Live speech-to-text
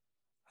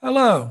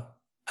Hello,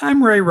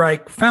 I'm Ray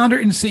Reich, founder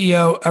and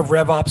CEO of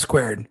RevOps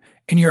Squared,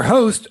 and your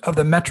host of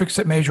the Metrics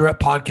That Measure Up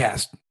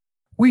podcast.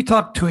 We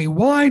talk to a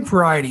wide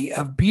variety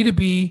of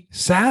B2B,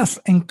 SaaS,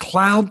 and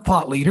cloud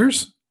thought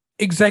leaders,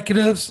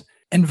 executives,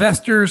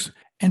 investors,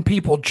 and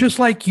people just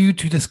like you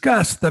to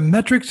discuss the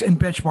metrics and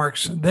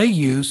benchmarks they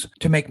use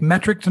to make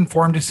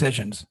metrics-informed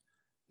decisions.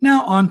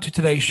 Now on to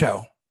today's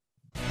show.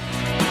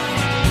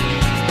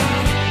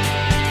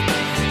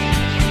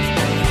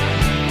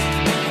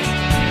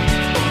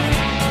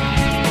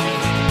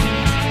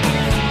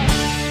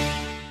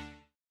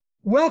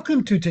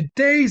 Welcome to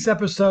today's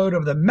episode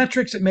of the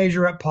Metrics That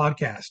Measure Up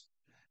podcast.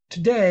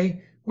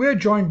 Today, we are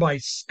joined by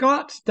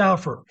Scott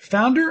Stauffer,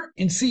 founder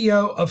and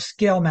CEO of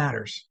Scale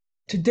Matters.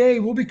 Today,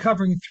 we'll be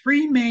covering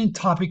three main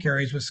topic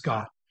areas with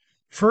Scott.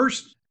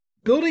 First,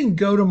 building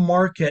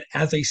go-to-market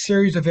as a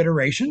series of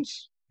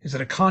iterations. Is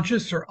it a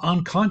conscious or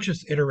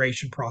unconscious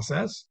iteration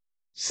process?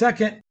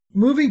 Second,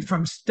 moving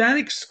from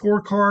static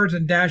scorecards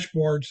and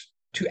dashboards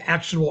to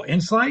actionable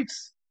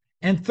insights.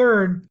 And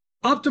third,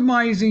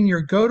 optimizing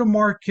your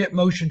go-to-market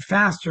motion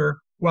faster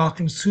while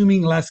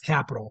consuming less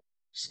capital.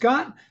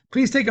 Scott,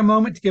 please take a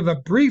moment to give a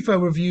brief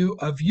overview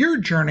of your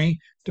journey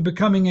to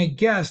becoming a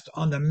guest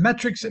on the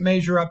Metrics That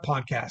Measure Up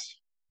podcast.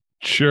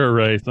 Sure,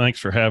 Ray. Thanks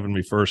for having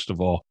me, first of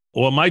all.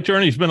 Well, my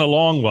journey's been a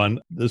long one.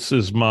 This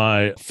is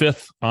my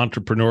fifth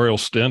entrepreneurial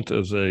stint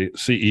as a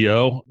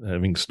CEO,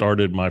 having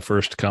started my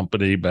first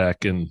company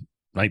back in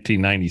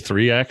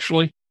 1993,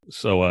 actually.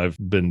 So I've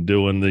been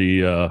doing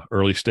the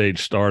early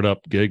stage startup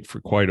gig for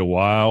quite a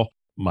while.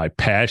 My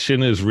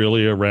passion is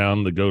really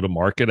around the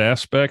go-to-market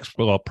aspects,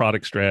 well,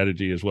 product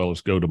strategy as well as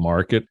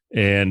go-to-market.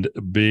 And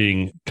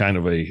being kind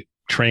of a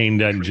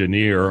trained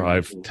engineer,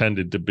 I've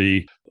tended to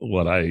be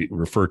what I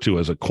refer to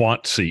as a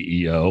quant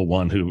CEO,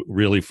 one who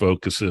really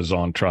focuses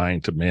on trying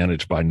to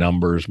manage by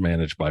numbers,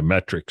 manage by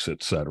metrics,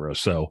 et cetera.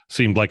 So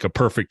seemed like a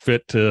perfect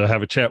fit to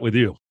have a chat with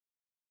you.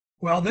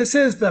 Well, this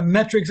is the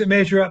Metrics That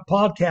Measure Up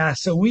podcast,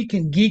 so we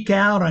can geek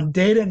out on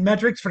data and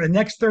metrics for the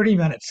next 30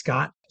 minutes,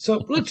 Scott.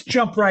 So let's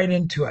jump right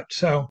into it.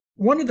 So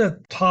one of the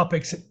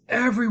topics that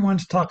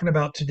everyone's talking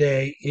about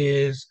today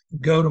is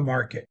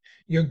go-to-market.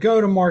 Your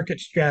go-to-market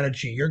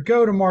strategy, your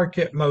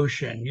go-to-market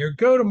motion, your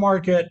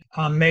go-to-market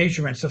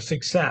measurements of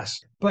success.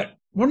 But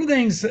one of the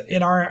things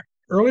in our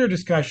earlier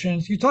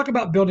discussions, you talk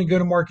about building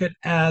go-to-market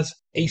as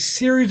a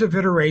series of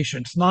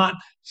iterations, not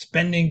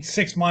spending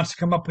 6 months to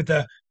come up with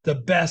the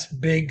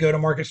best big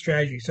go-to-market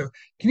strategy. So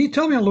can you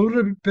tell me a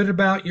little bit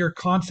about your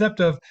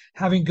concept of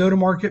having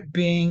go-to-market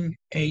being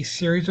a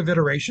series of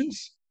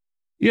iterations?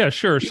 Yeah,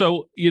 sure.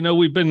 So,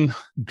 we've been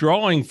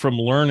drawing from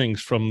learnings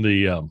from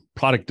the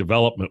product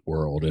development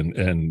world.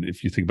 And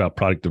if you think about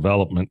product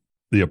development,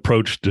 the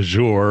approach du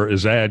jour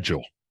is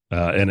agile.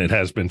 And it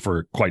has been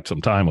for quite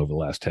some time over the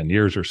last 10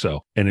 years or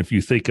so. And if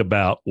you think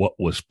about what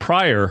was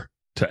prior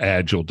to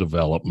agile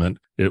development,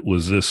 it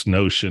was this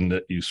notion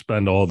that you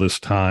spend all this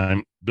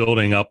time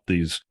building up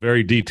these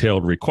very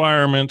detailed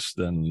requirements,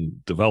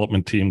 then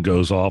development team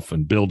goes off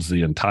and builds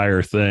the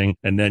entire thing,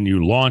 and then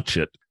you launch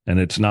it. And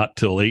it's not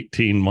till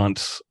 18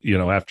 months,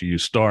 after you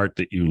start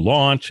that you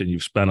launch and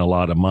you've spent a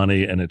lot of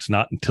money. And it's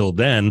not until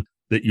then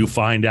that you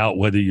find out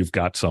whether you've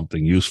got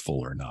something useful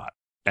or not.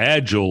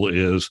 Agile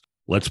is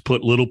let's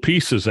put little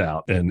pieces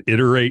out and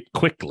iterate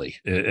quickly.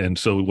 And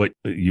so what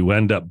you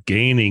end up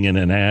gaining in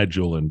an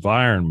agile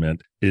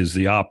environment is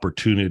the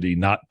opportunity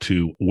not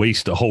to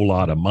waste a whole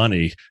lot of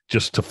money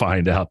just to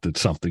find out that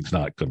something's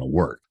not going to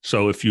work.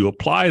 So if you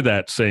apply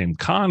that same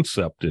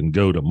concept in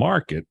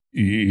go-to-market,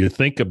 you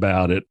think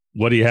about it,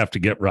 what do you have to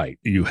get right?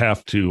 You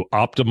have to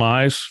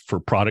optimize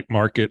for product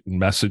market and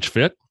message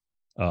fit.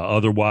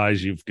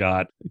 Otherwise, you've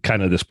got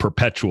kind of this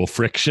perpetual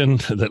friction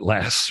that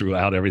lasts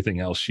throughout everything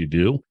else you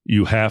do.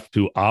 You have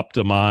to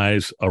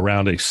optimize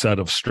around a set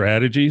of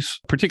strategies,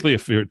 particularly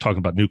if you're talking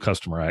about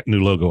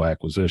new logo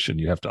acquisition.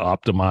 You have to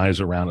optimize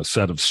around a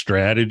set of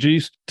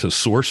strategies to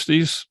source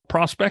these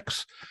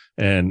prospects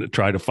and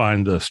try to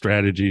find the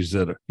strategies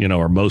that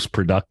are most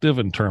productive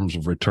in terms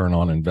of return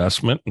on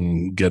investment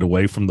and get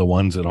away from the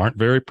ones that aren't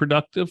very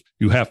productive.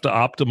 You have to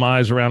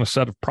optimize around a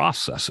set of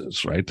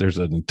processes, right? There's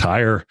an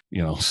entire,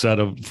 set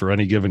of, for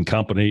any given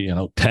company,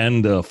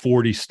 10 to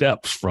 40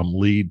 steps from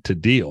lead to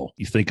deal.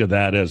 You think of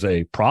that as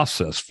a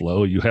process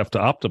flow. You have to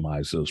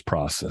optimize those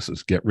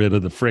processes, get rid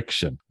of the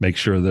friction, make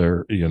sure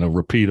they're,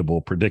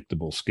 repeatable,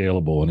 predictable,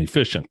 scalable, and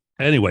efficient.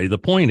 Anyway, the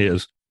point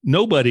is,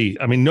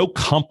 no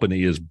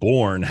company is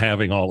born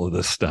having all of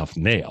this stuff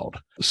nailed.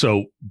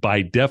 So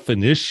by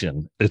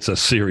definition, it's a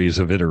series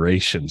of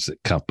iterations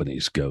that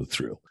companies go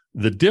through.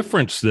 The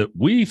difference that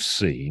we've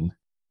seen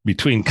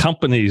between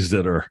companies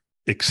that are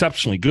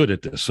exceptionally good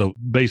at this, so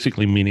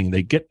basically meaning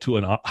they get to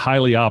a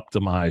highly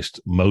optimized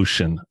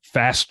motion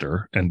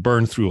faster and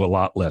burn through a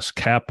lot less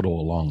capital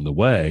along the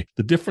way,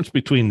 the difference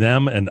between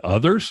them and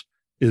others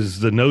is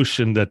the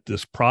notion that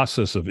this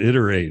process of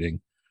iterating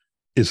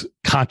is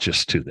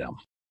conscious to them.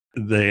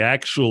 They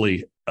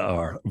actually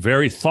are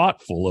very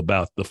thoughtful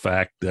about the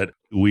fact that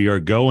we are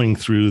going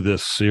through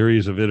this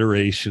series of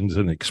iterations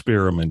and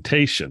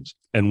experimentations.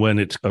 And when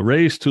it's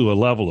raised to a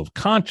level of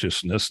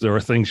consciousness, there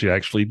are things you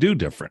actually do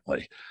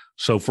differently.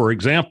 So, for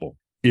example,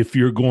 if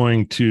you're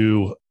going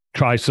to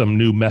try some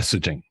new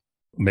messaging,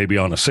 maybe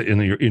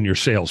in your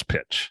sales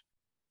pitch,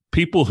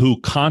 people who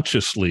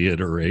consciously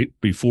iterate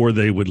before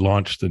they would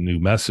launch the new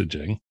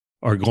messaging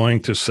are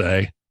going to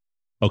say,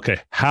 okay,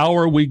 how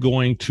are we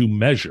going to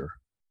measure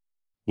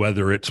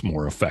whether it's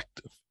more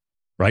effective,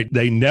 right?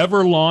 They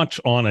never launch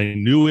on a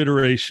new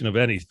iteration of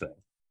anything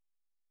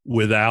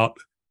without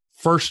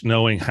first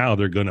knowing how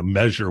they're going to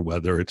measure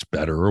whether it's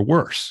better or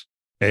worse.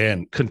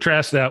 And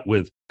contrast that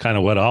with kind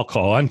of what I'll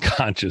call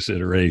unconscious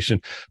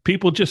iteration.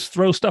 People just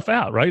throw stuff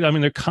out, right? I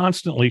mean, they're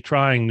constantly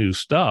trying new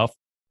stuff,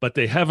 but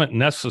they haven't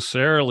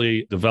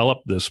necessarily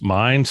developed this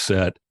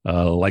mindset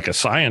like a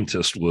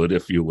scientist would,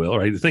 if you will,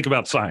 right? Think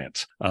about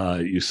science.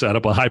 You set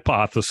up a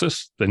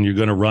hypothesis, then you're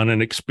going to run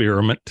an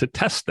experiment to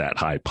test that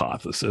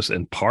hypothesis.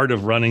 And part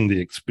of running the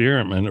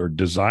experiment or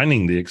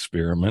designing the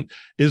experiment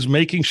is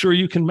making sure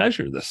you can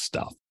measure this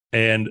stuff.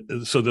 And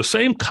so the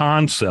same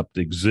concept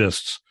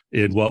exists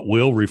in what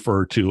we'll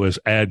refer to as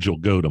agile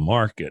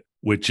go-to-market,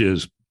 which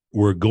is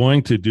we're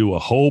going to do a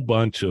whole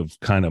bunch of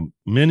kind of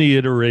mini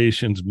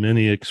iterations,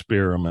 mini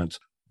experiments,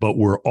 but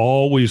we're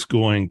always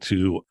going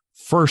to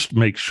first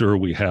make sure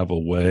we have a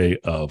way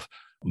of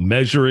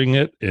measuring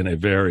it in a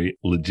very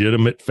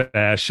legitimate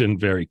fashion,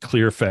 very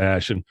clear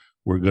fashion.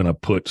 We're going to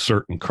put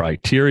certain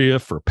criteria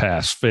for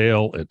pass,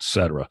 fail, et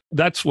cetera.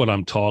 That's what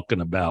I'm talking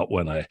about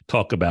when I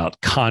talk about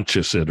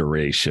conscious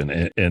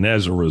iteration. And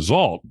as a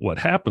result, what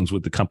happens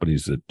with the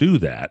companies that do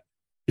that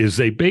is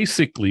they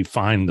basically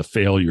find the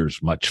failures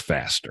much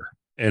faster.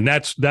 And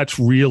that's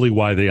really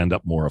why they end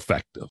up more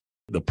effective.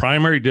 The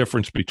primary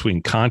difference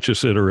between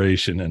conscious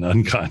iteration and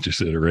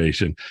unconscious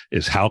iteration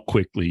is how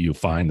quickly you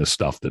find the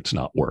stuff that's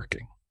not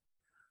working.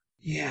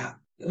 Yeah.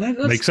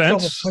 Make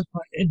sense?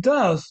 It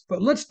does,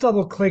 but let's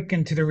double click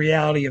into the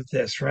reality of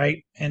this,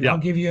 right? And I'll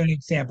give you an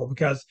example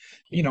because,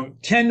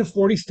 10 to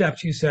 40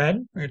 steps, you said.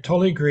 I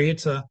totally agree.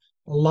 It's a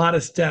lot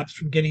of steps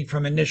from getting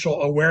from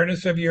initial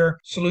awareness of your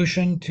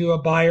solution to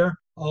a buyer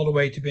all the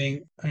way to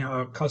being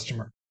a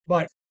customer.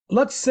 But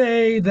let's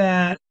say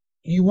that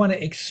you want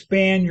to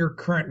expand your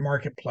current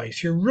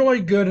marketplace. You're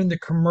really good in the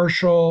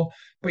commercial,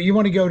 but you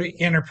want to go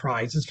to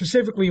enterprise. And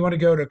specifically, you want to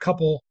go to a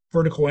couple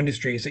vertical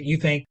industries that you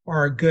think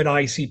are a good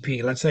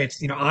ICP. Let's say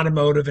it's,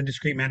 automotive and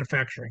discrete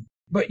manufacturing.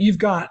 But you've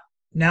got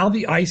now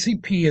the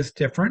ICP is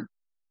different.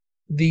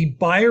 The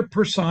buyer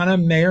persona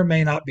may or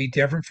may not be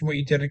different from what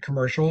you did in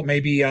commercial. It may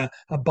be a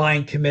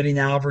buying committee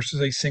now versus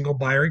a single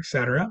buyer, et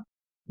cetera.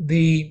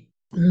 The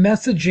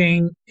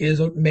messaging is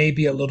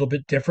maybe a little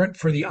bit different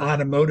for the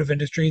automotive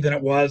industry than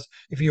it was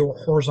if you were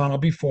horizontal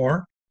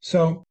before.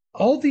 So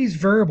all these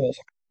variables,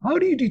 how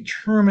do you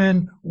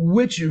determine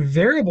which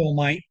variable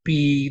might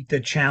be the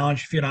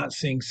challenge if you're not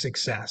seeing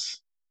success?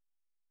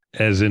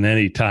 As in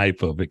any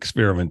type of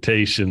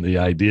experimentation, the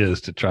idea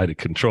is to try to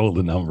control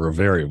the number of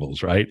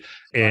variables, right?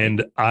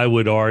 And I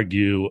would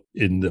argue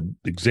in the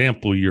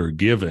example you're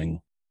giving,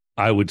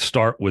 I would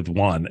start with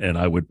one, and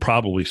I would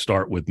probably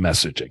start with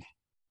messaging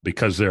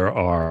because there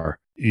are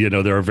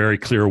very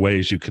clear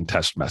ways you can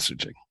test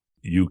messaging.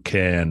 You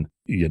can,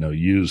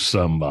 use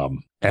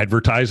some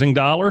advertising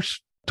dollars,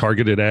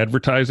 targeted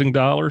advertising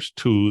dollars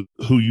to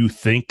who you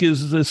think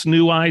is this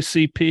new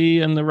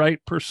ICP and the right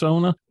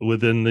persona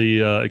within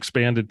the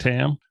expanded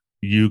TAM.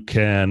 You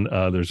can,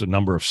 there's a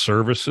number of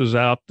services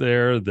out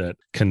there that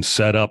can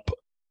set up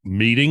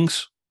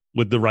meetings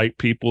with the right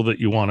people that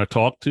you want to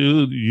talk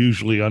to,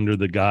 usually under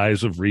the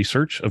guise of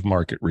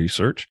market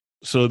research.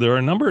 So there are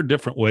a number of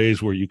different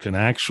ways where you can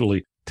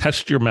actually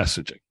test your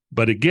messaging.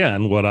 But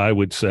again, what I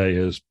would say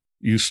is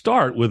you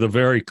start with a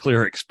very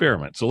clear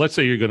experiment. So let's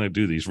say you're going to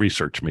do these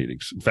research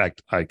meetings. In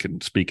fact, I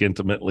can speak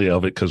intimately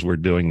of it because we're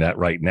doing that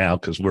right now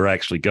because we're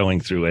actually going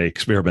through an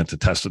experiment to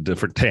test a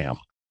different TAM,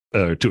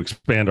 to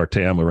expand our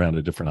TAM around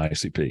a different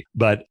ICP.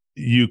 But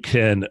you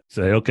can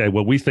say, okay,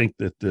 well, we think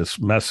that this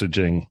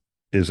messaging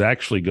is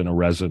actually going to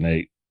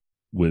resonate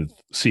with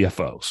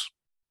CFOs,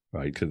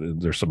 right? Because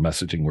there's some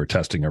messaging we're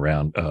testing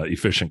around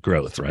efficient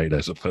growth, right?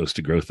 As opposed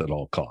to growth at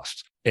all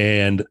costs.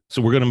 And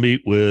so we're going to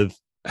meet with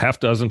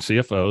half dozen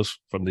CFOs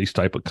from these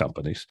type of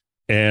companies.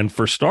 And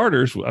for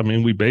starters, I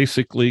mean, we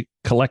basically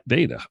collect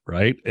data,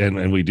 right?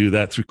 And we do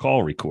that through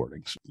call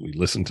recordings. We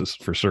listen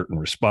for certain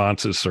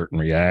responses, certain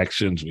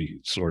reactions. We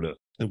sort of,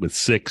 with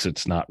 6,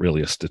 it's not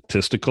really a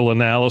statistical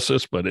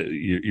analysis, but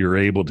you're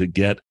able to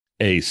get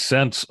a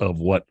sense of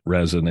what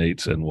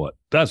resonates and what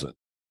doesn't.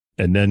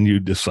 And then you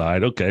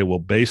decide, okay, well,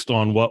 based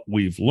on what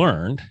we've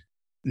learned,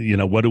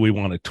 what do we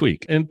want to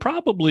tweak? And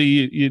probably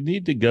you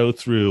need to go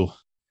through,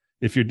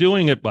 if you're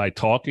doing it by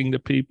talking to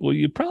people,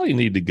 you probably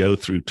need to go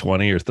through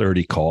 20 or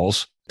 30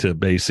 calls to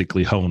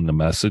basically hone the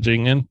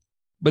messaging in.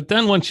 But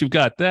then once you've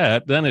got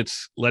that, then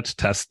let's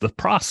test the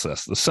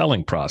process, the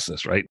selling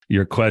process, right?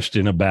 Your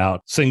question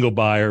about single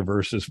buyer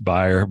versus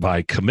buyer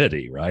by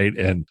committee, right?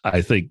 And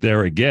I think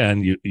there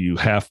again, you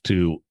have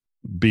to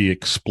be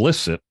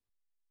explicit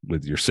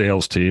with your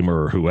sales team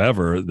or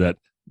whoever that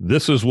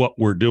this is what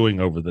we're doing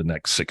over the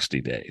next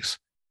 60 days.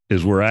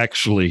 is we're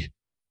actually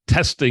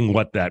testing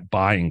what that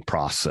buying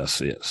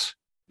process is.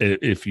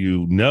 If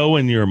you know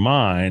in your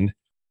mind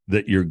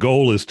that your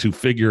goal is to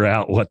figure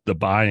out what the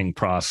buying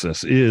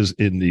process is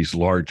in these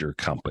larger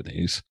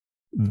companies,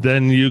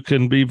 then you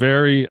can be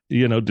very,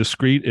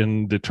 discreet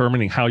in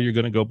determining how you're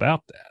going to go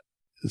about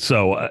that.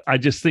 So I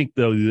just think,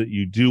 though, that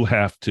you do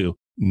have to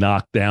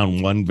knock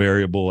down one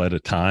variable at a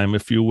time,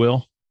 if you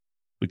will,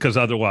 because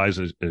otherwise,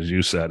 as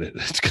you said,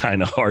 it's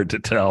kind of hard to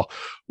tell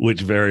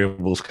which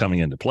variable is coming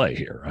into play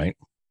here, right?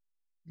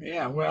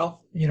 Yeah,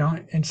 well,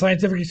 in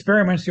scientific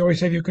experiments, you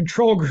always have your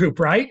control group,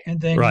 right? And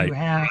then you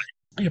have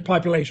your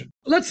population.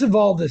 Let's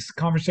evolve this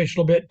conversation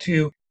a little bit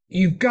to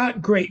you've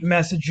got great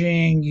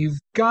messaging, you've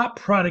got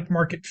product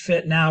market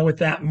fit now with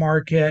that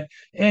market,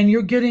 and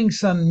you're getting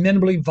some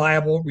minimally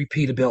viable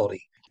repeatability.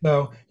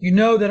 So you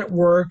know that it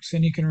works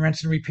and you can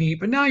rinse and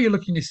repeat, but now you're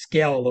looking to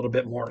scale a little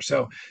bit more.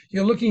 So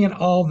you're looking at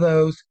all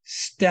those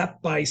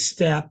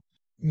step-by-step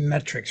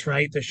metrics,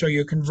 right? That show you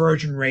a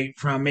conversion rate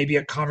from maybe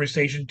a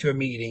conversation to a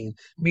meeting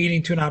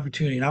to an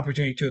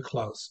opportunity to a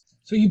close.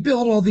 So you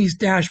build all these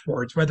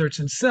dashboards, whether it's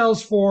in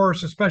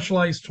Salesforce, a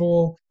specialized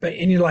tool,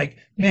 and you're like,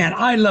 man,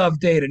 I love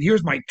data. And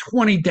here's my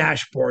 20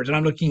 dashboards. And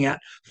I'm looking at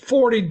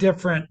 40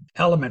 different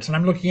elements. And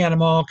I'm looking at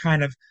them all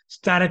kind of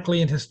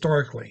statically and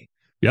historically.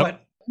 Yep.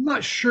 But I'm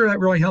not sure that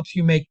really helps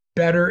you make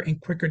better and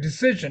quicker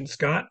decisions,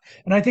 Scott.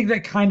 And I think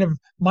that kind of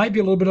might be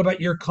a little bit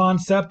about your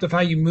concept of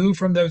how you move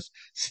from those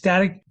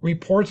static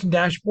reports and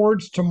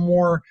dashboards to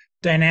more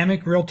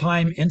dynamic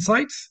real-time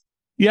insights.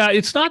 Yeah,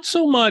 it's not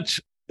so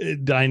much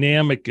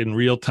dynamic in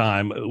real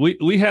time.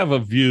 We have a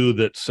view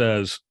that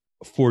says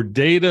for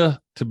data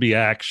to be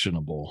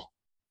actionable,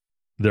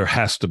 there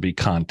has to be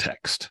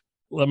context.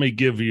 Let me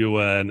give you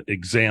an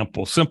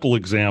example, simple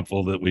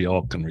example that we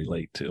all can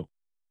relate to.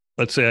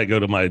 Let's say I go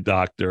to my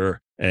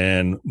doctor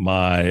and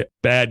my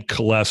bad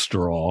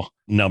cholesterol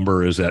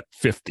number is at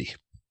 50.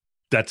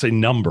 That's a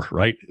number,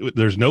 right?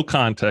 There's no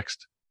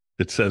context.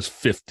 It says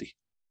 50.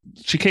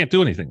 She can't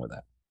do anything with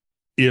that.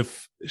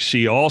 If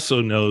she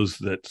also knows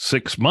that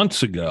 6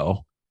 months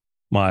ago,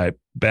 my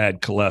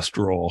bad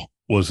cholesterol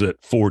was at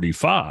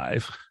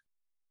 45,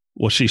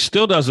 well, she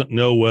still doesn't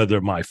know whether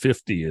my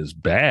 50 is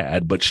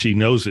bad, but she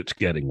knows it's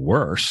getting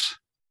worse.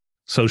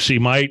 So she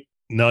might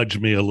nudge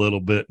me a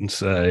little bit and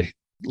say,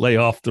 lay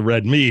off the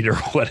red meat or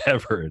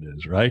whatever it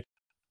is, right?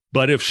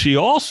 But if she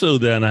also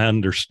then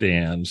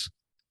understands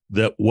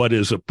that what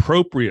is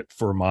appropriate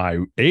for my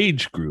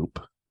age group,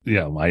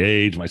 my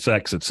age, my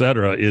sex, et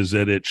cetera, is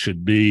that it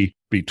should be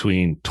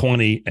between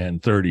 20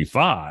 and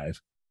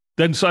 35,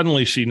 then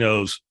suddenly she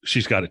knows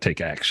she's got to take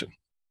action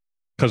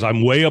because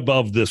I'm way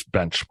above this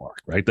benchmark,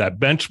 right? That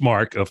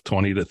benchmark of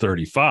 20 to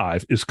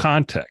 35 is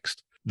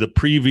context. The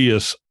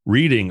previous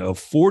reading of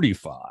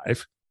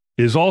 45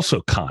 is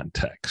also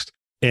context.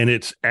 And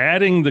it's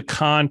adding the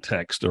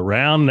context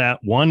around that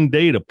one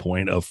data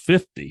point of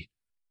 50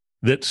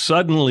 that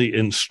suddenly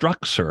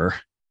instructs her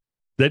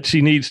that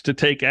she needs to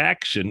take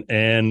action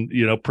and,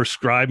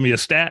 prescribe me a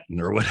statin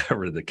or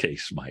whatever the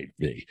case might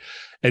be.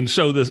 And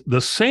so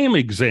the same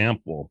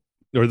example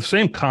or the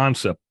same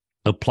concept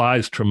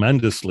applies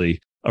tremendously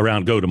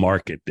around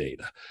go-to-market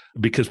data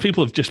because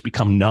people have just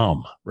become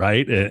numb,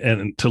 right?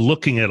 And to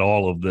looking at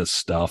all of this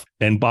stuff.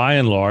 And by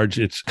and large,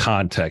 it's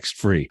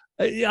context-free.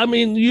 I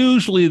mean,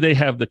 usually they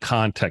have the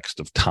context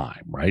of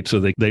time, right? So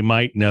they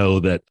might know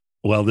that,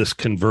 well, this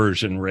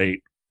conversion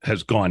rate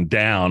has gone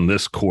down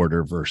this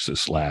quarter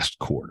versus last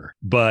quarter.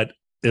 But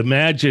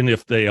imagine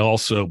if they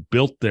also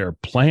built their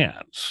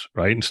plans,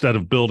 right? Instead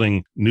of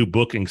building new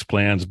bookings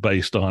plans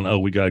based on,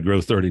 we got to grow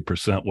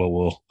 30%, well,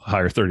 we'll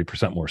hire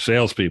 30% more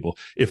salespeople.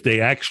 If they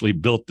actually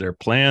built their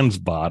plans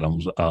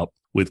bottoms up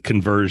with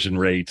conversion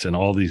rates and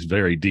all these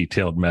very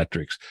detailed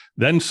metrics,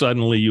 then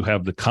suddenly you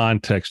have the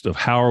context of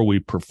how are we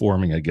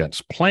performing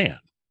against plan?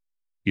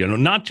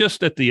 Not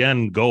just at the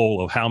end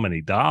goal of how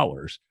many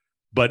dollars,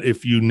 but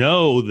if you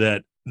know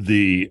that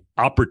the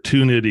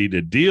opportunity to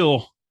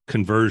deal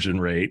conversion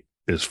rate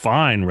is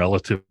fine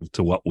relative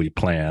to what we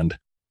planned,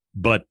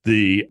 but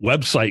the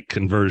website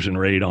conversion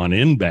rate on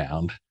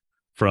inbound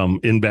from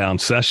inbound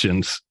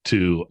sessions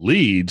to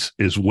leads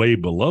is way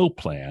below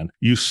plan,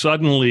 you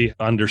suddenly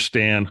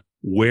understand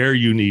where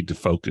you need to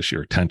focus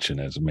your attention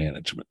as a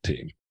management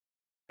team.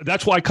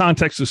 That's why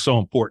context is so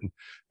important,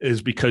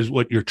 is because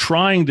what you're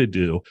trying to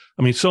do,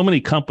 so many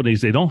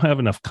companies, they don't have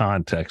enough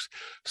context,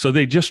 so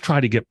they just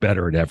try to get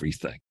better at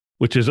everything,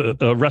 which is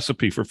a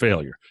recipe for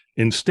failure.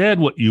 Instead,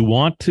 what you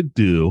want to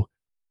do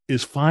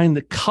is find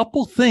the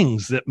couple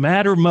things that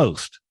matter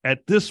most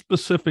at this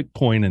specific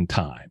point in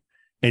time.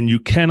 And you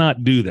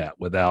cannot do that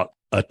without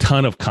a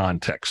ton of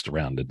context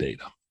around the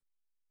data.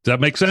 Does that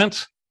make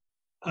sense?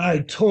 I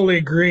totally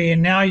agree.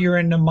 And now you're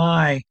into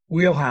my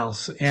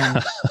wheelhouse.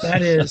 And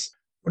that is,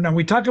 now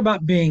we talk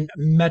about being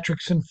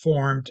metrics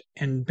informed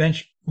and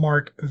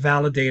benchmark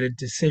validated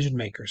decision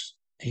makers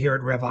here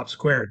at RevOps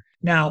Squared.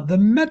 Now, the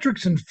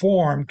metrics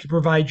informed can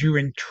provide you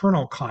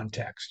internal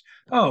context.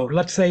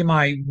 Let's say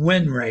my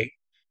win rate,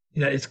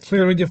 it's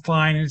clearly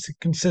defined and it's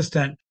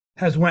consistent,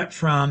 has went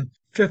from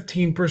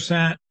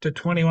 15% to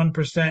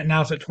 21%, and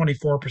now it's at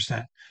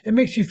 24%. It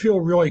makes you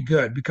feel really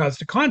good because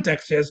the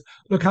context is,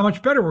 look how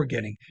much better we're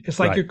getting. It's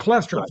like your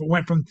cholesterol. It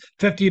went from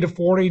 50 to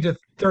 40 to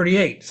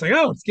 38. It's like,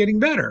 oh, it's getting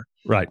better.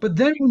 Right. But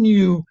then when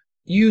you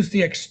use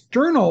the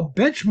external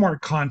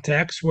benchmark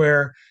context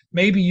where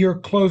maybe your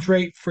close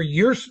rate for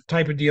your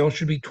type of deal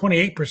should be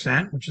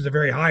 28%, which is a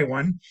very high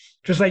one,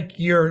 just like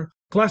your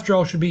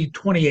cholesterol should be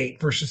 28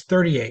 versus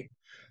 38.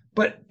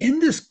 But in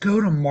this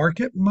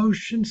go-to-market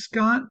motion,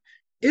 Scott,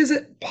 is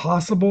it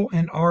possible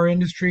in our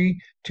industry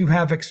to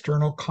have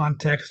external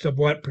context of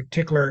what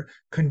particular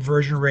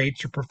conversion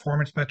rates or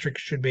performance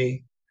metrics should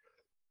be?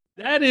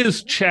 That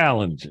is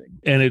challenging.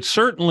 And it's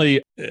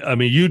certainly, I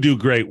mean, you do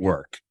great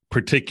work,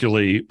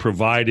 particularly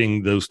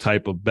providing those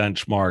type of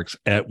benchmarks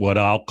at what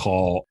I'll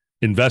call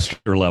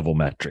investor level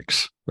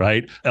metrics,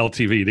 right?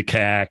 LTV to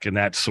CAC and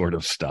that sort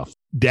of stuff.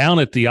 Down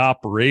at the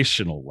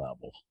operational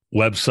level,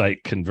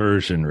 website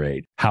conversion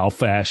rate, how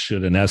fast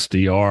should an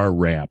SDR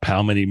ramp?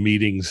 How many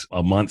meetings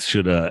a month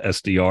should a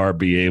SDR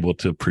be able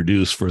to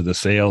produce for the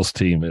sales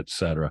team, et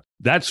cetera?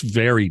 That's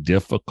very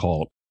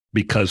difficult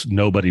because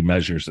nobody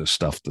measures this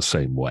stuff the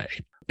same way.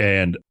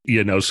 And,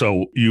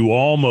 so you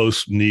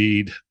almost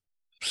need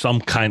some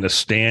kind of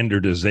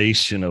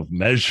standardization of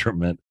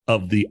measurement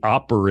of the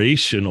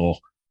operational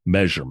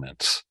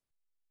measurements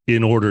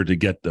in order to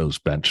get those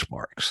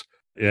benchmarks.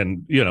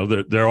 And,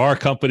 there are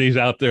companies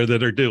out there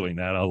that are doing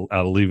that.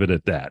 I'll leave it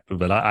at that.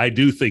 But I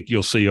do think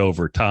you'll see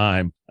over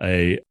time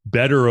a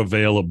better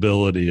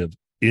availability of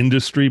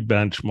industry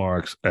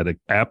benchmarks at an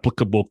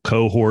applicable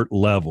cohort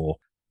level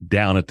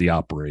down at the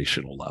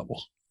operational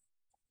level.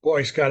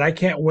 Boy, Scott, I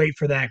can't wait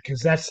for that because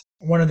that's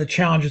one of the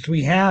challenges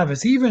we have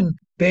is even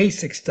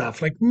basic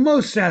stuff. Like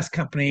most SaaS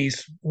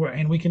companies,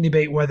 and we can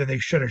debate whether they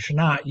should or should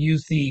not,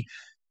 use the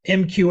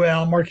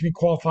MQL, marketing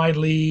qualified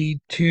lead,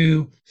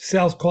 to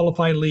sales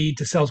qualified lead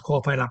to sales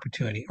qualified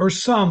opportunity, or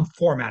some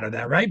format of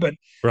that, right? But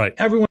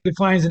everyone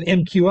defines an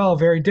MQL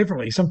very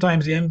differently.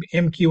 Sometimes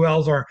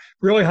MQLs are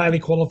really highly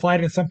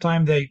qualified and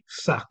sometimes they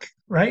suck,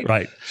 right?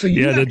 Right. So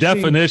the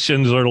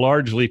definitions are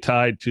largely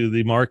tied to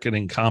the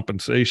marketing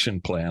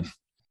compensation plan.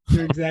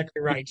 You're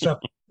exactly right. So,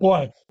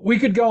 boy, we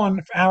could go on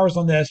for hours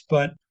on this,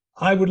 but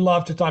I would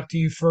love to talk to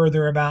you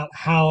further about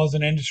how as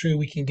an industry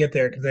we can get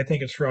there because I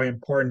think it's really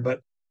important. But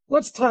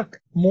let's talk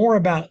more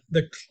about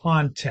the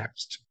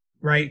context,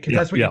 right? Because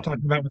that's what you're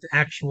talking about with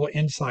actual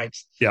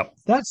insights. Yeah.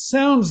 That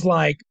sounds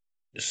like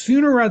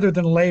sooner rather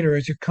than later,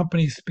 as your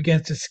company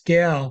begins to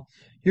scale,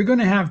 you're going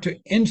to have to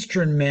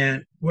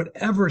instrument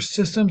whatever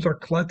systems are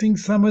collecting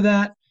some of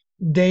that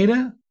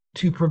data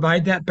to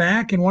provide that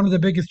back. And one of the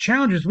biggest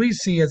challenges we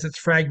see is it's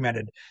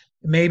fragmented.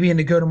 Maybe in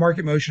the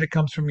go-to-market motion, it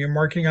comes from your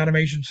marketing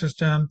automation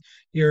system,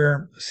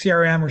 your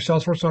CRM or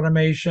Salesforce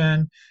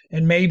automation,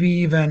 and maybe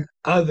even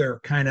other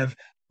kind of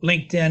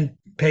LinkedIn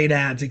paid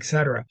ads, et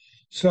cetera.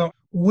 So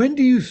when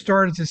do you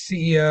start as a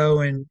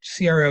CEO and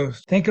CRO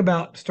think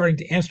about starting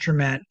to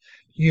instrument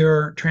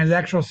your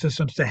transactional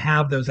systems to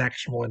have those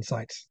actionable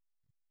insights?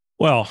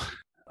 Well,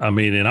 I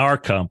mean, in our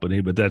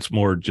company, but that's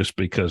more just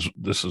because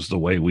this is the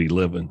way we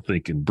live and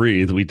think and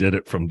breathe. We did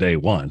it from day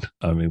one.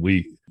 I mean,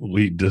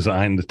 we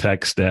designed the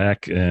tech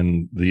stack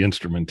and the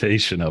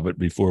instrumentation of it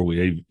before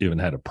we even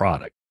had a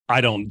product.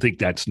 I don't think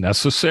that's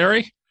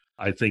necessary.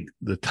 I think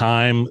the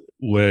time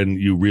when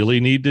you really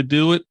need to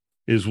do it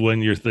is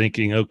when you're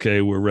thinking,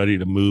 okay, we're ready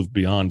to move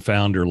beyond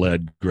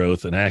founder-led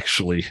growth and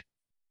actually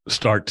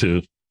start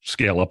to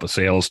scale up a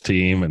sales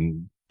team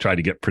and try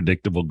to get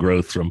predictable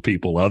growth from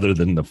people other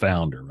than the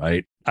founder,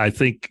 right? I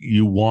think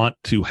you want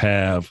to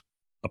have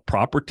a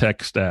proper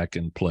tech stack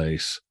in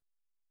place,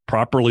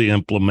 properly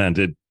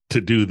implemented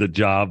to do the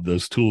job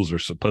those tools are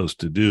supposed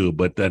to do,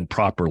 but then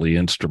properly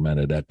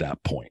instrumented at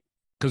that point.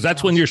 Because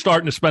that's when you're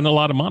starting to spend a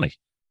lot of money,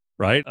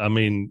 right? I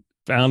mean,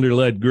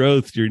 founder-led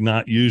growth, you're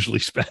not usually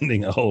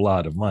spending a whole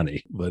lot of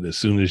money. But as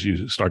soon as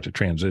you start to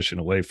transition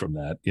away from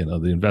that,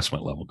 the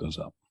investment level goes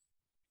up.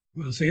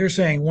 So you're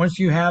saying once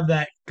you have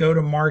that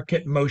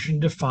go-to-market motion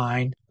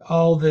defined,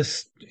 all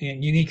this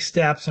unique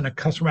steps and a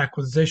customer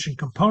acquisition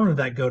component of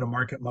that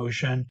go-to-market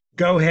motion,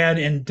 go ahead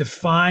and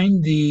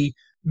define the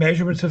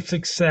measurements of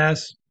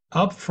success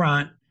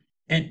upfront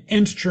and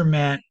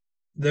instrument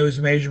those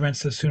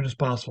measurements as soon as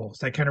possible. Is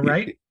that kind of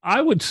right?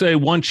 I would say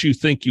once you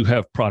think you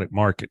have product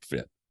market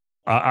fit,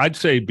 I'd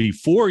say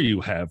before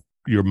you have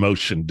your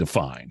motion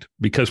defined,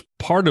 because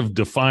part of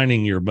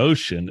defining your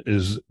motion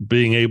is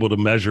being able to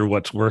measure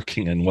what's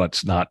working and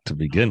what's not to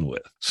begin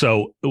with.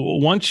 So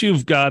once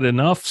you've got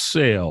enough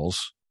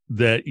sales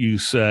that you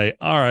say,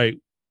 all right,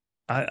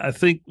 I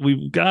think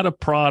we've got a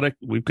product,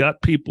 we've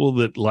got people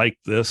that like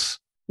this.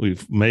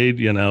 We've made,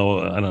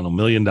 $1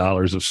 million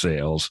of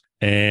sales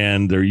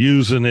and they're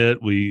using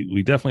it.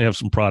 We definitely have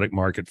some product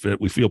market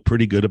fit. We feel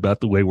pretty good about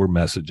the way we're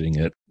messaging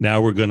it.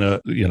 Now we're going to,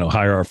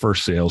 hire our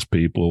first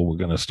salespeople. We're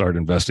going to start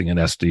investing in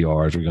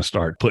SDRs. We're going to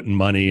start putting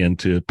money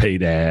into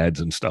paid ads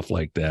and stuff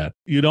like that.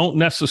 You don't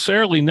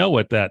necessarily know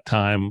at that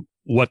time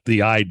what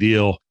the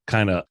ideal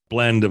kind of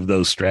blend of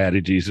those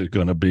strategies is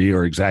going to be,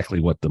 or exactly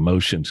what the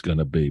motion's going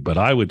to be. But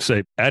I would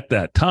say at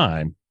that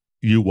time,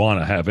 you want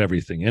to have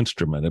everything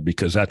instrumented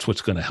because that's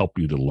what's going to help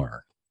you to learn.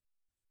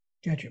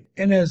 Gotcha.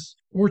 And as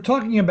we're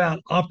talking about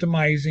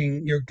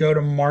optimizing your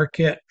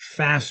go-to-market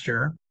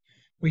faster,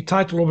 we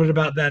talked a little bit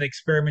about that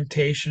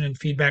experimentation and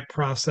feedback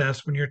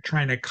process when you're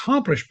trying to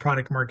accomplish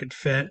product market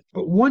fit.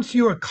 But once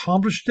you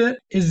accomplished it,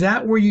 is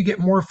that where you get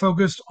more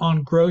focused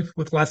on growth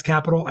with less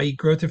capital, i.e.,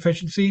 growth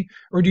efficiency?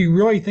 Or do you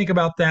really think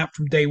about that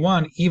from day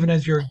one, even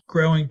as you're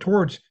growing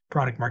towards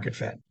product market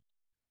fit?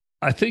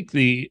 I think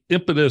the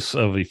impetus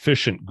of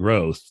efficient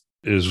growth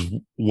is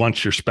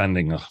once you're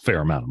spending a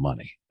fair amount of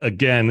money.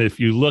 Again, if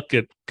you look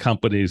at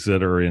companies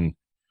that are in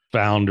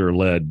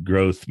founder-led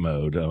growth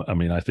mode, I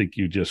mean, I think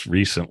you just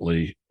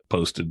recently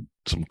posted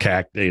some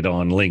CAC data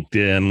on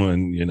LinkedIn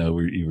when,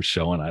 you were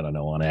showing, I don't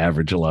know, on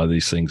average, a lot of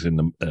these things in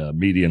the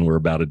median were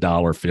about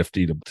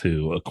 $1.50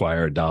 to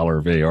acquire $1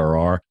 of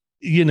ARR.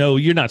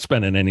 You're not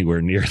spending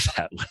anywhere near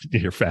that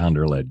near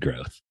founder-led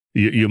growth.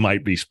 You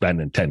might be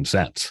spending 10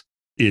 cents.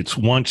 It's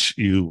once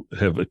you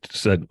have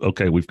said,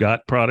 okay, we've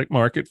got product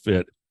market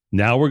fit.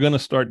 Now we're going to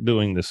start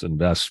doing this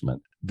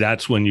investment.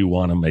 That's when you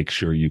want to make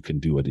sure you can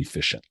do it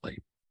efficiently,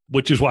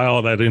 which is why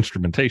all that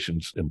instrumentation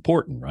is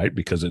important, right?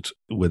 Because it's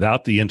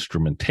without the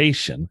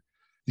instrumentation,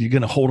 you're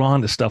going to hold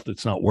on to stuff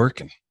that's not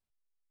working,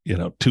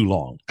 too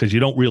long because you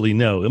don't really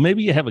know. And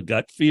maybe you have a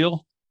gut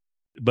feel,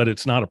 but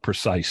it's not a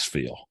precise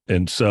feel.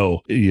 And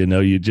so,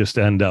 you just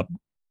end up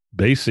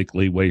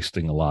basically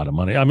wasting a lot of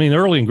money. I mean,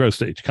 early and growth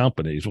stage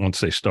companies, once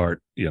they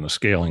start,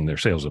 scaling their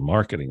sales and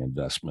marketing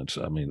investments,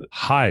 I mean, a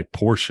high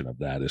portion of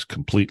that is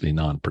completely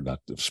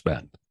non-productive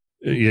spend.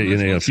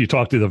 If you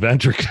talk to the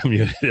venture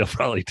community, they'll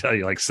probably tell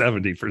you like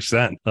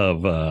 70%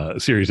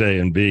 of Series A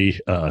and B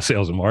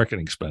sales and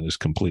marketing spend is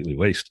completely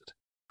wasted.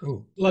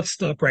 Ooh, let's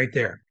stop right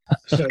there.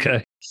 So,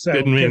 okay.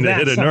 Didn't mean to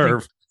hit a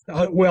nerve.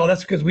 Well,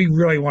 that's because we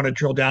really want to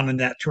drill down on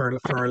that for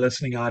our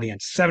listening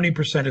audience.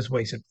 70% is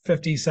wasted,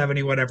 50,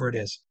 70, whatever it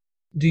is.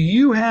 Do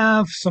you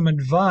have some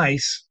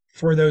advice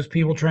for those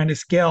people trying to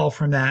scale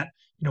from that,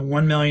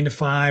 1 million to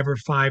 5 or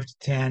 5 to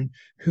 10,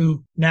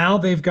 who now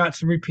they've got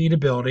some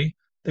repeatability,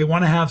 they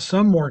want to have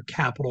some more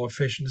capital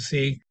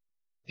efficiency?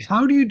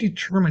 How do you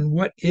determine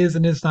what is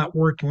and is not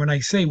working? When I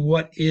say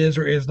what is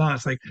or is not,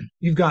 it's like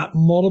you've got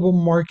multiple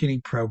marketing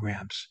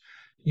programs.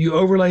 You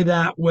overlay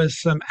that with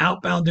some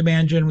outbound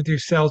demand gen with your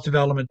sales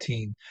development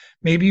team.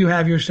 Maybe you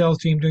have your sales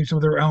team doing some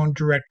of their own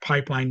direct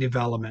pipeline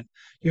development.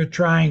 You're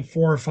trying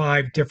 4 or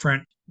 5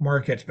 different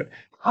markets, but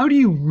how do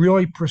you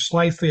really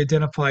precisely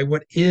identify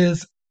what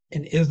is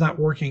and is not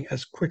working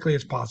as quickly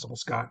as possible,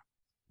 Scott?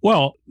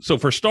 Well, so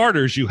for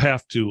starters, you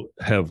have to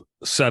have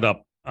set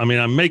up. I mean,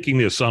 I'm making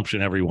the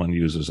assumption everyone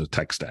uses a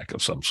tech stack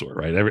of some sort,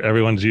 right?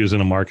 Everyone's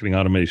using a marketing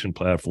automation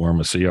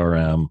platform, a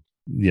CRM.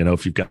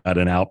 If you've got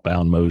an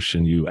outbound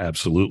motion, you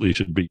absolutely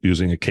should be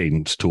using a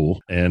Cadence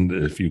tool. And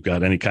if you've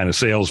got any kind of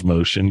sales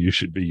motion, you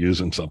should be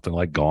using something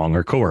like Gong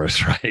or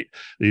Chorus, right?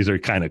 These are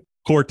kind of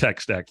core tech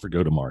stack for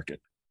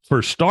go-to-market.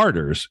 For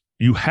starters,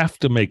 you have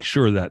to make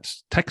sure that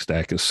tech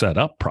stack is set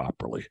up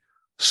properly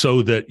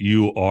so that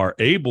you are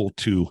able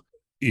to,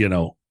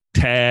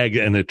 tag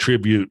and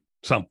attribute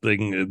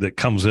something that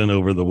comes in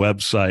over the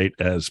website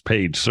as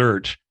paid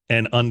search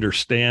and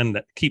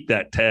keep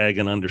that tag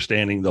and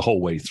understanding the whole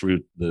way through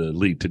the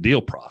lead to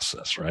deal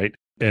process, right?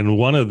 And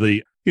one of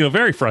the,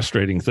 very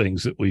frustrating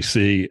things that we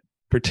see,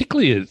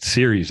 particularly at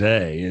Series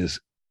A, is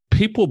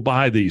people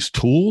buy these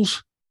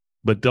tools,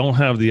 but don't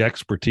have the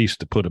expertise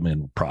to put them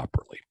in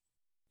properly.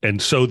 And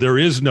so there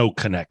is no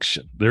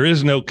connection. There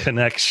is no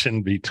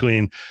connection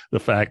between the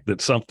fact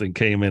that something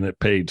came in at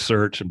paid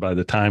search, and by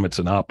the time it's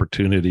an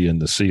opportunity in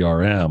the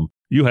CRM,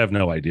 you have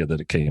no idea that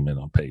it came in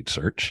on paid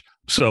search.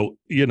 So,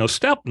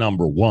 step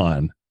number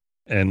one,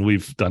 and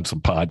we've done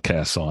some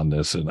podcasts on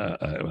this, and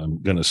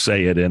I'm going to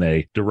say it in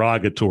a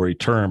derogatory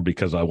term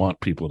because I want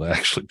people to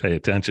actually pay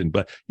attention,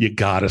 but you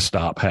got to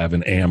stop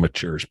having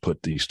amateurs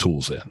put these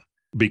tools in.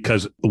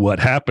 Because what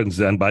happens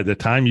then, by the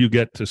time you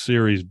get to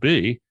Series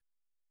B,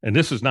 and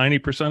this is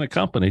 90% of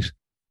companies,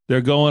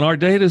 they're going, our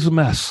data is a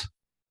mess.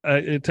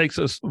 It takes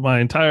my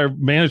entire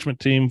management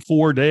team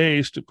 4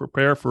 days to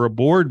prepare for a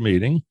board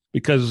meeting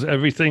because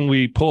everything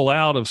we pull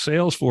out of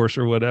Salesforce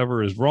or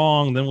whatever is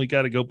wrong. Then we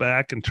got to go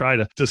back and try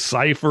to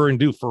decipher and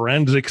do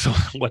forensics on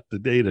what the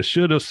data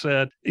should have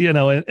said,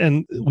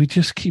 and we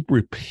just keep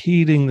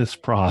repeating this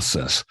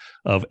process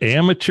of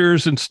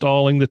amateurs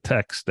installing the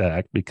tech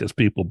stack because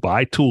people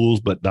buy tools,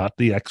 but not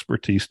the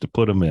expertise to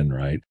put them in,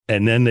 right?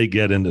 And then they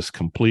get in this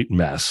complete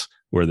mess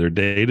where their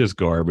data is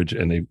garbage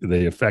and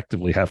they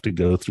effectively have to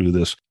go through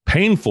this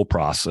painful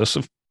process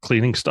of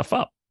cleaning stuff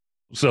up.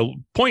 So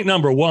point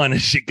number one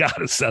is you got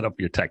to set up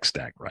your tech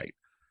stack right.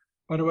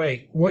 By the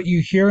way, what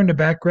you hear in the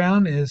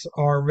background is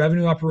our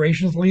revenue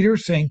operations leader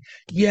saying,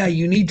 yeah,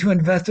 you need to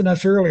invest in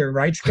us earlier,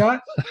 right, Scott?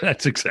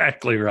 That's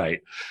exactly right.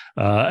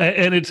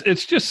 And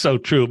it's just so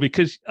true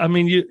because, I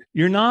mean,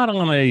 you're not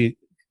on a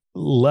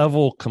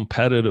level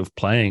competitive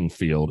playing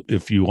field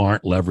if you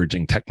aren't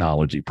leveraging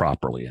technology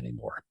properly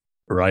anymore.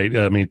 right?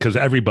 I mean, because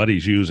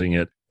everybody's using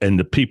it, and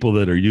the people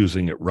that are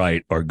using it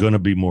right are going to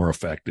be more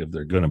effective.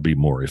 They're going to be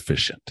more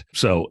efficient.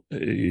 So,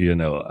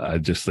 I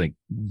just think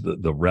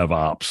the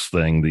RevOps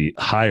thing, the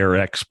hire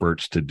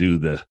experts to do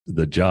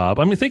the job.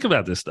 I mean, think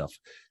about this stuff.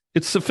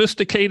 It's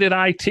sophisticated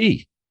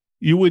IT.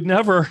 You would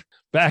never,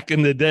 back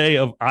in the day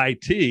of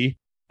IT,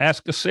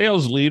 ask a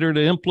sales leader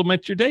to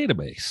implement your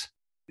database.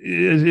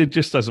 It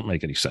just doesn't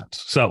make any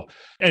sense. So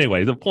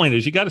anyway, the point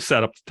is you got to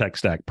set up the tech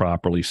stack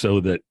properly so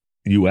that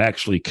you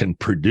actually can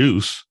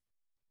produce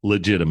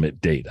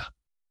legitimate data.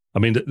 I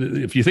mean,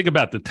 if you think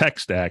about the tech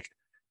stack,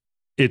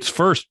 its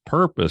first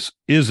purpose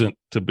isn't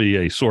to be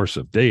a source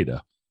of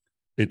data.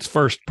 Its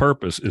first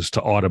purpose is to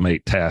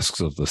automate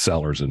tasks of the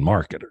sellers and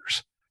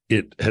marketers.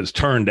 It has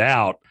turned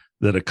out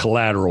that a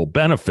collateral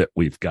benefit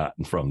we've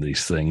gotten from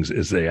these things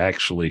is they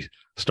actually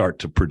start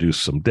to produce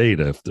some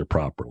data if they're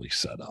properly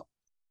set up.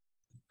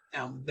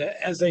 Now,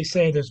 as they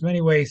say, there's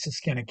many ways to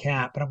skin a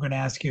cat, but I'm going to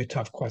ask you a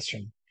tough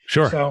question.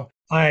 Sure. So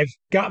I've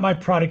got my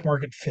product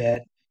market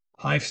fit.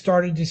 I've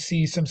started to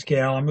see some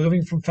scale. I'm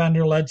moving from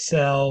founder-led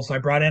sales. I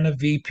brought in a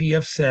VP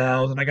of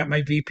sales, and I got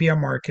my VP of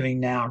marketing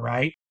now,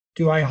 right?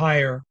 Do I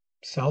hire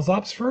sales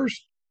ops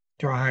first?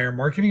 Do I hire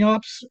marketing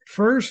ops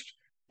first?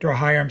 Do I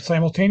hire them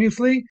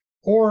simultaneously?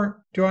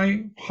 Or do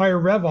I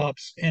hire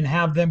RevOps and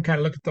have them kind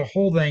of look at the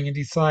whole thing and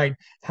decide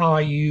how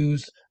I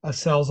use a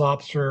sales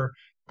ops or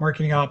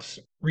marketing ops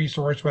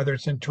resource, whether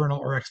it's internal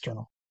or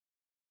external?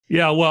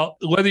 Yeah, well,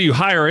 whether you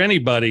hire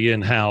anybody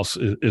in-house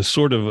is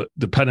sort of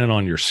dependent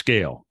on your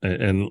scale.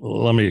 And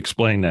let me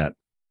explain that.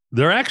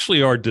 There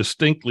actually are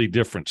distinctly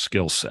different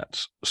skill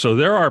sets. So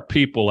there are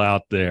people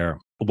out there,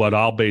 what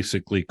I'll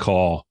basically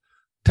call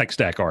tech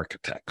stack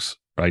architects,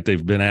 right?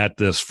 They've been at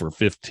this for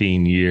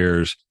 15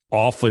 years.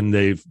 Often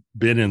they've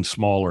been in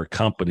smaller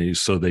companies,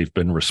 so they've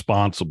been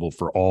responsible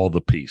for all the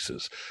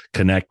pieces,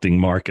 connecting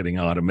marketing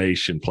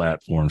automation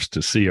platforms to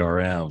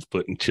CRMs,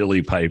 putting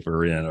Chili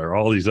Piper in, or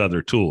all these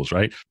other tools,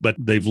 right? But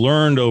they've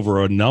learned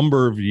over a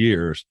number of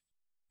years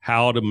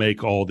how to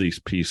make all these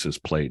pieces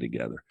play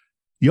together.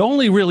 You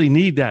only really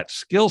need that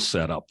skill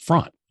set up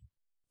front.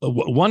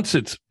 Once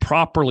it's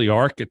properly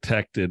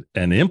architected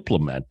and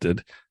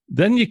implemented,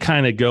 then you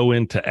kind of go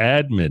into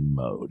admin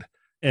mode.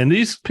 And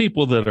these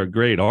people that are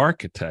great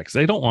architects,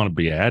 they don't want to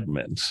be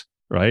admins,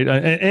 right?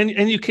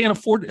 And you can't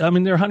afford, I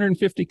mean, they're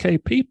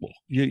 150K people.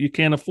 You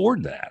can't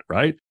afford that,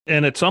 right?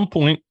 And at some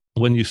point,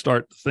 when you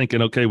start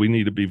thinking, okay, we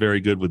need to be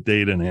very good with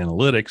data and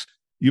analytics,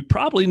 you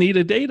probably need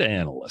a data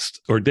analyst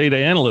or data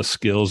analyst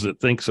skills that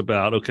thinks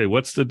about, okay,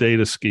 what's the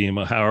data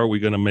schema? How are we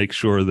going to make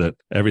sure that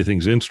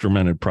everything's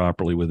instrumented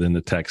properly within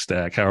the tech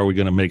stack? How are we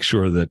going to make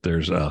sure that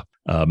there's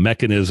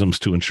mechanisms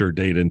to ensure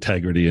data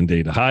integrity and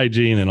data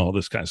hygiene and all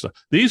this kind of stuff?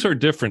 These are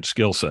different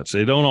skill sets.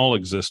 They don't all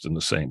exist in the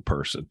same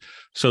person.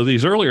 So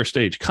these earlier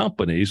stage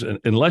companies,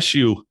 unless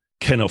you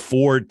can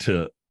afford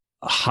to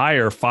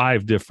hire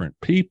 5 different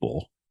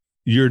people,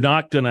 you're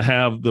not going to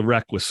have the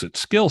requisite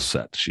skill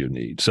sets you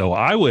need. So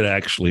I would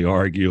actually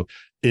argue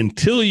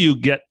until you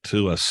get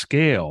to a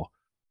scale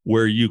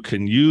where you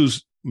can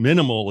use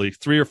minimally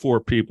 3 or 4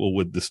 people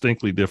with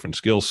distinctly different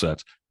skill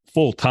sets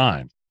full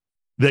time,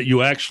 that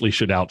you actually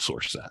should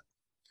outsource that.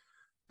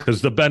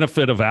 Because the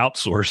benefit of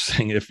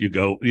outsourcing, if you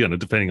go,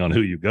 depending on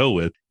who you go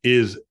with,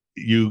 is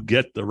you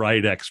get the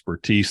right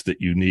expertise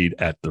that you need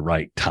at the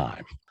right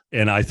time.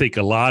 And I think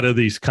a lot of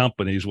these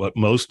companies, what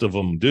most of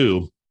them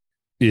do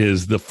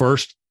is the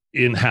first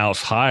in-house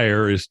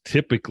hire is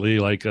typically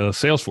like a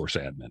Salesforce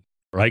admin,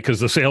 right? Because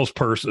the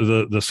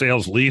salesperson, the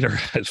sales leader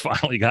has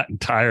finally gotten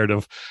tired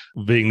of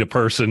being the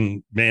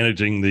person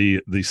managing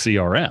the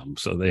CRM.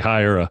 So they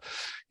hire a,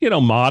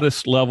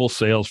 modest level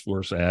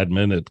Salesforce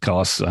admin. It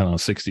costs, I don't know,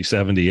 60,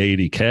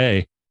 70,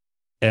 80K.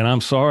 And I'm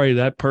sorry,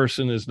 that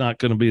person is not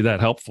going to be that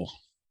helpful.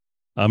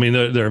 I mean,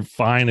 they're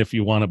fine if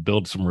you want to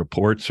build some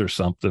reports or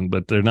something,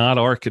 but they're not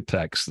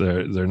architects.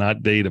 They're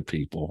not data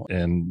people.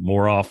 And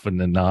more often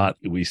than not,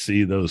 we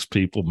see those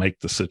people make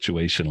the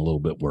situation a little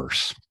bit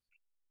worse.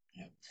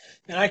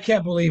 And I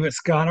can't believe it,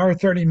 Scott. Our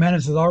 30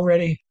 minutes is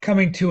already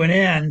coming to an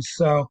end.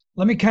 So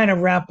let me kind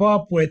of wrap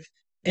up with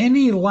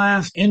any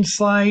last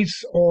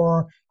insights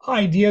or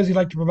ideas you'd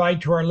like to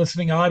provide to our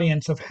listening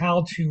audience of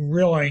how to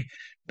really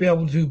be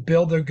able to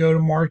build their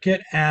go-to-market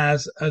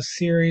as a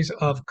series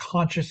of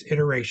conscious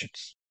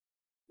iterations.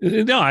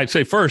 No, I'd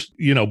say first,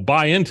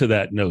 buy into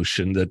that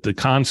notion that the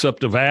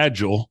concept of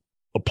agile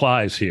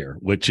applies here,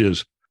 which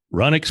is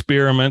run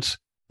experiments,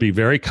 be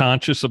very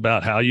conscious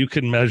about how you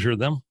can measure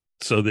them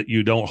so that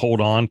you don't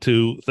hold on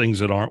to things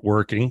that aren't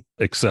working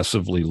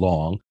excessively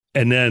long.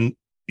 And then,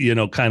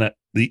 kind of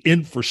the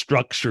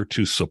infrastructure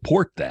to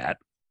support that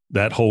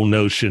whole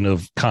notion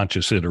of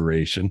conscious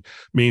iteration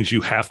means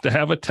you have to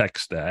have a tech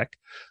stack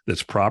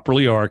that's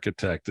properly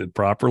architected,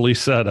 properly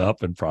set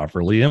up, and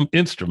properly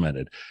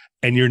instrumented.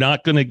 And you're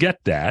not going to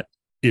get that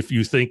if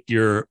you think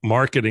your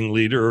marketing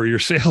leader or your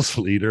sales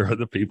leader are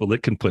the people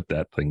that can put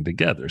that thing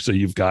together. So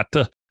you've got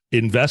to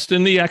invest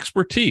in the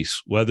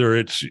expertise, whether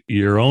it's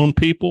your own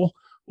people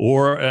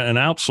or an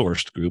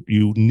outsourced group.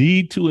 You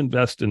need to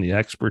invest in the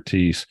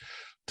expertise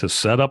to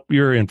set up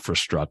your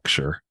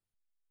infrastructure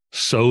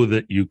so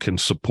that you can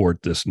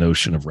support this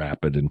notion of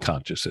rapid and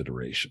conscious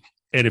iteration.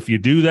 And if you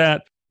do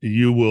that,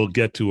 you will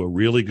get to a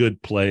really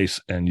good place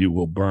and you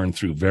will burn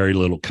through very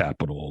little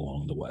capital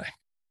along the way.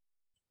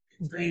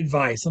 Great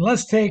advice. And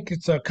let's take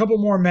a couple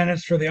more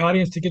minutes for the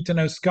audience to get to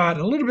know Scott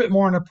a little bit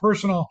more on a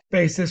personal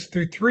basis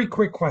through 3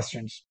 quick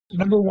questions.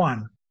 Number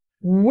 1,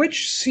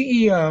 which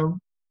CEO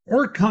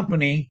or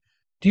company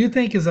do you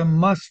think is a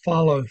must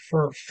follow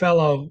for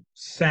fellow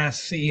SaaS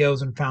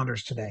CEOs and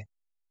founders today?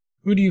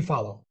 Who do you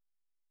follow?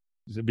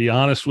 To be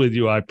honest with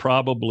you, I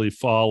probably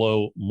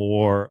follow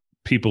more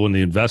people in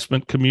the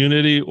investment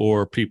community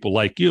or people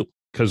like you,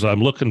 because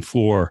I'm looking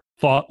for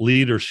thought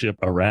leadership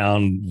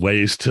around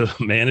ways to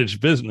manage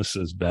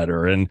businesses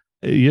better. And,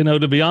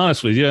 to be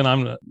honest with you,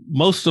 and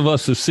most of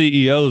us as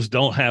CEOs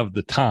don't have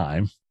the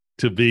time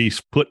to be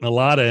putting a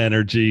lot of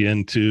energy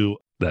into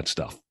that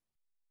stuff.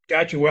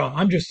 Gotcha. Well,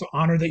 I'm just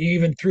honored that you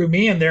even threw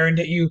me in there and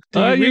that you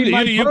read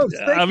my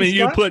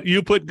post.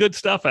 You put good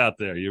stuff out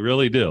there. You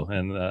really do.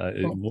 And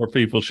more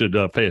people should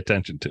pay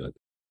attention to it.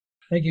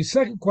 Thank you.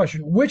 Second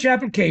question, which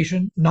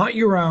application, not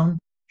your own,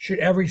 should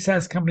every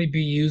SaaS company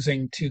be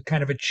using to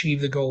kind of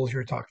achieve the goals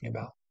you're talking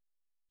about?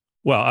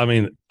 Well,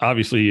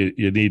 obviously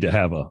you need to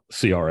have a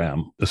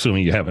CRM,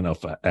 assuming you have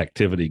enough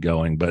activity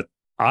going. But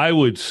I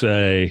would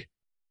say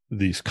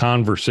these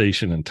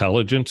conversation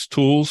intelligence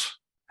tools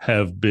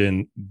have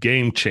been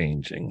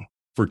game-changing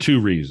for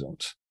 2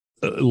 reasons.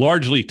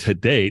 Largely to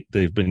date,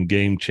 they've been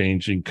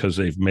game-changing because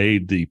they've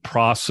made the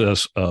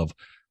process of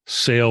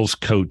sales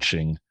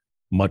coaching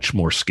much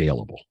more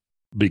scalable,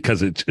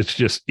 because it's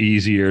just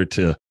easier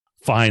to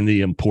find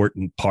the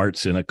important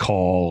parts in a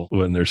call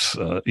when there's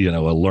a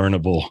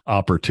learnable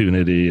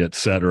opportunity, et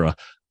cetera.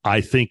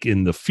 I think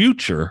in the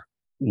future,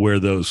 where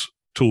those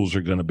tools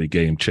are going to be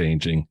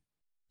game-changing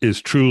is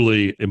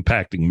truly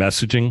impacting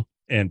messaging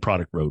and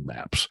product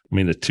roadmaps.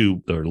 The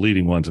 2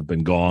 leading ones have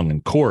been Gong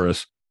and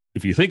Chorus.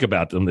 If you think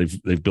about them,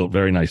 they've built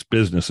very nice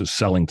businesses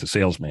selling to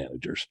sales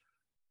managers.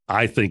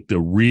 I think the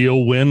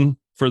real win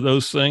for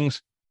those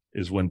things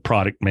is when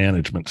product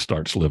management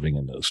starts living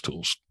in those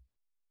tools.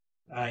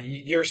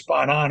 You're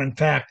spot on. In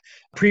fact,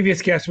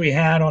 previous guest we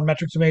had on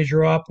Metrics to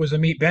Measure Up was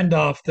Amit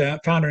Bendoff, the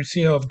founder and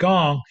CEO of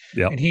Gong.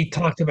 Yep. And he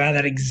talked about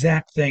that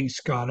exact thing,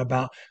 Scott,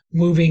 about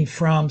moving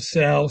from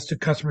sales to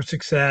customer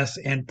success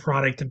and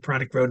product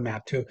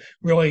roadmap to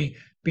really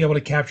be able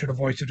to capture the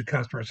voice of the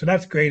customer. So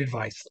that's great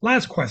advice.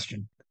 Last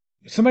question.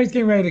 Somebody's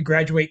getting ready to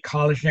graduate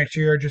college next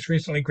year, just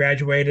recently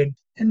graduated,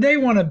 and they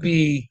want to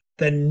be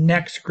the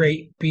next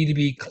great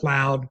B2B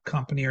cloud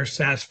company or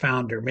SaaS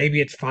founder.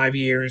 Maybe it's 5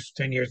 years,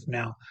 10 years from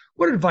now.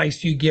 What advice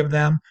do you give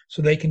them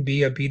so they can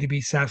be a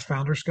B2B SaaS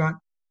founder, Scott?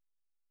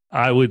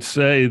 I would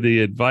say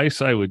the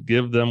advice I would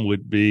give them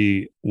would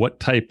be what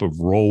type of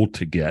role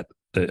to get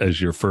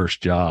as your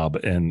first job.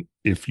 And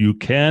if you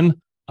can,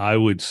 I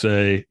would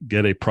say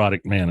get a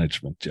product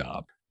management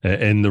job.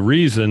 And the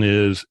reason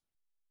is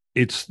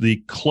it's the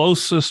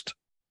closest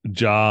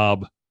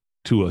job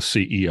to a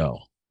CEO.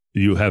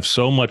 You have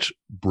so much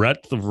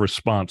breadth of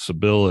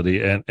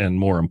responsibility and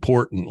more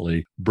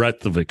importantly,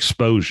 breadth of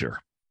exposure,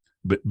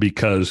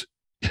 because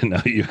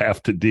you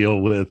have to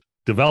deal with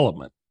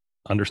development,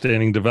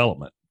 understanding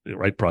development,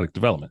 right? Product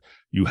development.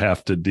 You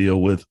have to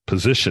deal with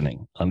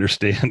positioning,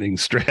 understanding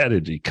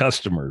strategy,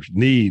 customers,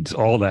 needs,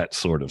 all that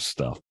sort of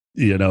stuff.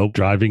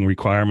 Driving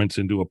requirements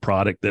into a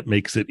product that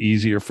makes it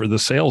easier for the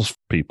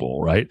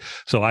salespeople, right?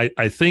 So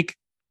I think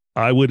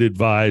I would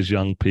advise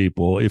young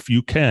people, if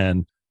you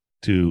can,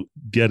 to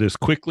get as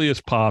quickly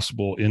as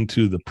possible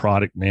into the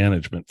product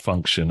management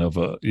function of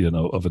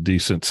a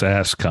decent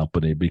SaaS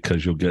company,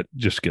 because you'll get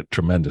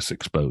tremendous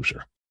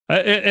exposure.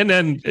 And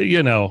then,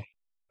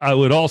 I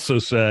would also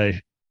say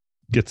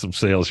get some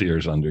sales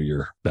years under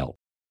your belt.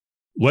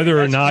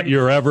 Whether or not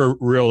you ever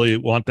really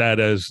want that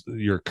as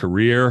your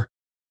career,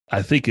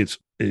 I think it's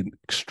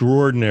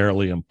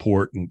extraordinarily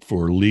important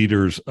for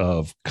leaders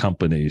of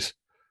companies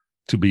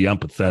to be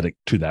empathetic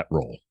to that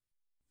role,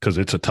 because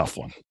it's a tough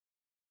one.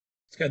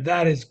 Scott,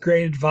 that is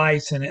great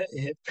advice, and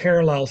it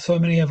parallels so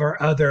many of our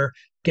other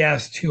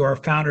guests who are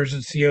founders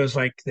and CEOs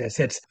like this.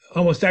 It's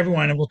almost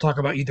everyone, and we'll talk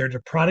about either the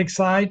product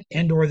side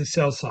and or the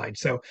sales side.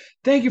 So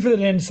thank you for that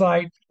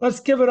insight. Let's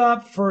give it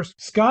up for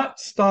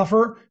Scott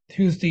Stauffer,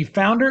 who's the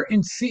founder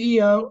and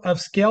CEO of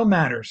Scale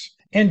Matters.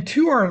 And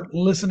to our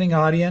listening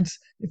audience,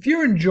 if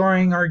you're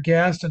enjoying our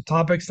guests and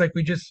topics like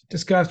we just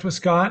discussed with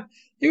Scott,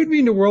 it would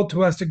mean the world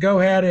to us to go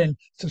ahead and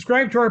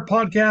subscribe to our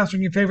podcast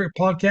on your favorite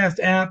podcast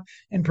app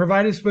and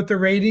provide us with a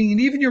rating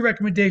and even your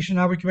recommendation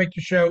how we can make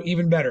the show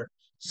even better.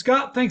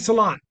 Scott, thanks a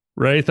lot.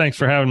 Ray, thanks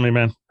for having me,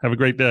 man. Have a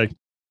great day.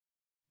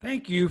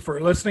 Thank you for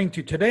listening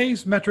to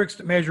today's Metrics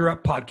to Measure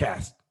Up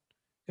podcast.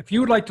 If you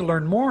would like to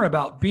learn more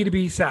about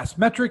B2B SaaS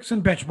metrics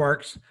and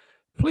benchmarks,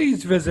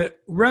 please visit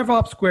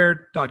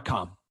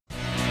RevOpSquared.com.